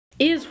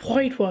Is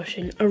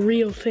whitewashing a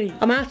real thing?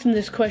 I'm asking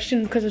this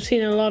question because I've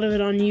seen a lot of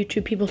it on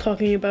YouTube, people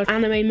talking about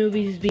anime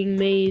movies being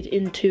made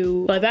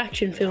into live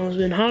action films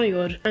in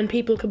Hollywood, and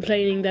people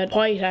complaining that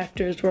white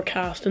actors were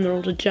cast in the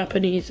role of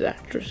Japanese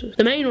actresses.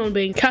 The main one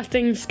being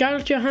casting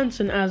Scarlett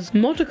Johansson as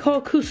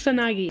Motoko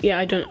Kusanagi. Yeah,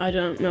 I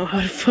don't know how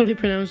to fully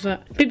pronounce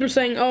that. People are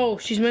saying, oh,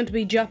 she's meant to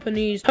be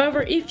Japanese.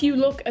 However, if you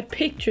look at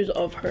pictures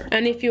of her,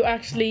 and if you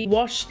actually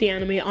watch the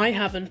anime, I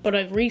haven't, but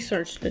I've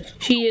researched this,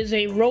 she is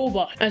a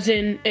robot, as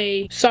in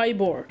a cyborg.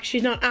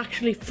 She's not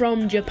actually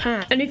from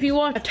Japan. And if you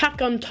watch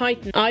Attack on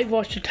Titan, I've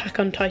watched Attack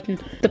on Titan,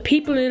 the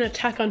people in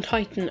Attack on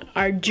Titan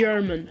are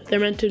German. They're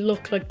meant to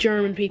look like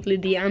German people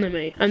in the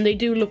anime, and they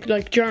do look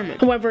like German.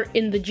 However,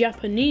 in the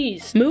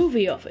Japanese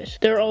movie of it,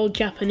 they're all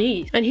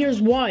Japanese. And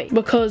here's why.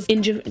 Because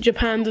in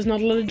Japan, there's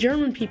not a lot of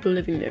German people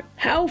living there.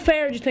 How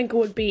fair do you think it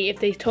would be if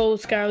they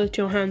told Scarlett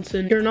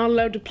Johansson, you're not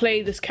allowed to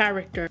play this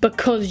character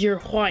because you're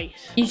white?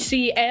 You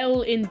see,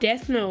 Elle in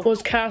Death Note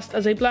was cast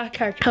as a black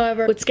character.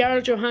 However, with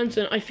Scarlett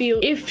Johansson, I feel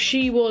if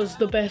she was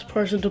the best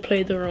person to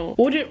play the role,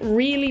 would it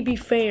really be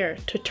fair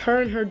to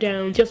turn her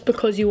down just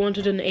because you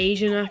wanted an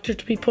Asian actor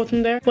to be put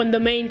in there when the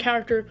main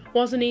character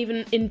wasn't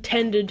even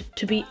intended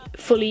to be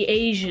fully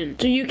Asian?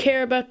 Do you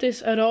care about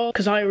this at all?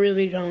 Because I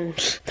really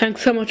don't.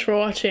 Thanks so much for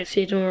watching.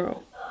 See you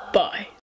tomorrow. Bye.